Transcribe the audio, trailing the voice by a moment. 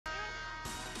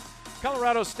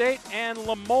Colorado State and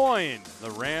Moyne,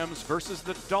 the Rams versus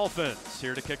the Dolphins,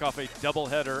 here to kick off a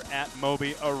doubleheader at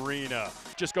Moby Arena.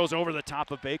 Just goes over the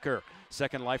top of Baker.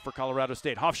 Second life for Colorado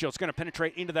State. Hofschild's going to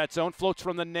penetrate into that zone, floats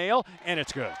from the nail, and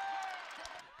it's good.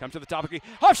 Comes to the top of the key.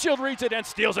 Hofschild reads it and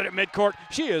steals it at midcourt.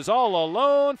 She is all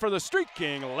alone for the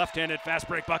streaking left-handed fast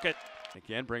break bucket.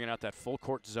 Again, bringing out that full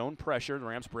court zone pressure. The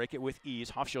Rams break it with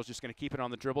ease. Hofschild's just going to keep it on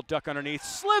the dribble, duck underneath,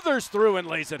 slithers through and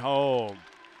lays it home.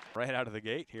 Right out of the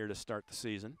gate here to start the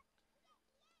season,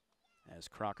 as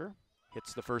Crocker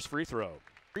hits the first free throw.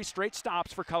 3 straight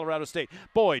stops for Colorado State.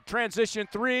 Boyd, transition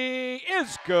 3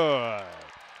 is good.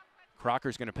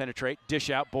 Crocker's going to penetrate, dish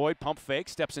out. Boyd, pump fake,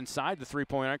 steps inside the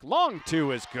three-point arc. Long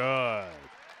 2 is good.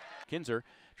 Kinzer,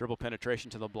 dribble penetration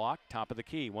to the block, top of the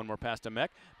key. One more pass to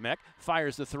Meck. Meck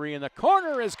fires the 3 in the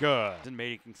corner is good. And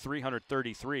making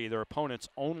 333. Their opponents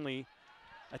only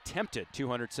attempted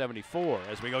 274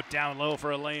 as we go down low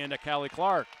for a lay-in to Callie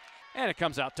Clark. And it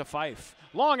comes out to Fife.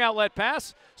 Long outlet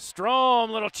pass. Strom,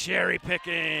 little cherry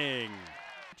picking.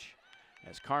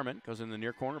 As Carmen goes in the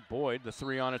near corner. Boyd, the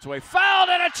 3 on its way. Fouled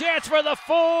and a chance for the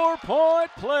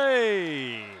 4-point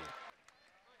play.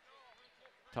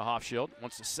 To Hofschild.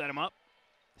 Wants to set him up.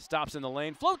 Stops in the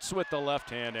lane. Floats with the left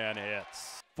hand and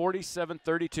hits.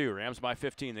 47-32. Rams by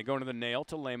 15. They go into the nail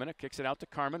to Lamina. Kicks it out to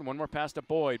Carmen. One more pass to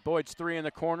Boyd. Boyd's 3 in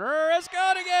the corner is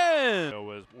good again. It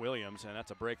was Williams, and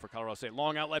that's a break for Colorado State.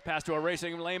 Long outlet pass to a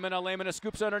racing Lamina. Lamina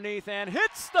scoops underneath and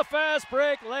hits the fast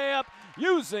break layup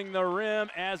using the rim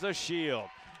as a shield.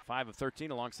 5 of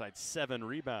 13 alongside 7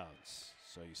 rebounds.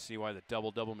 So you see why the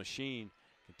double-double machine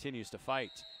continues to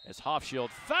fight as Hofschild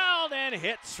fouled and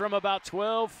hits from about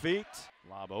 12 feet.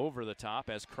 Lob over the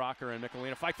top as Crocker and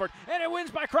Michelina fight for it, and it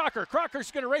wins by Crocker. Crocker's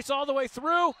going to race all the way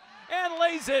through and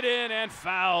lays it in and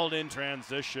fouled in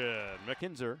transition.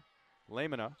 McKinzer,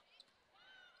 Lamina,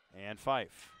 and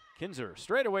Fife. Kinzer,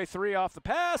 straightaway 3 off the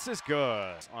pass is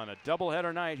good. On a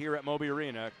doubleheader night here at Moby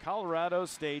Arena, Colorado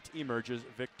State emerges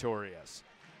victorious.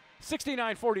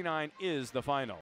 69-49 is the final.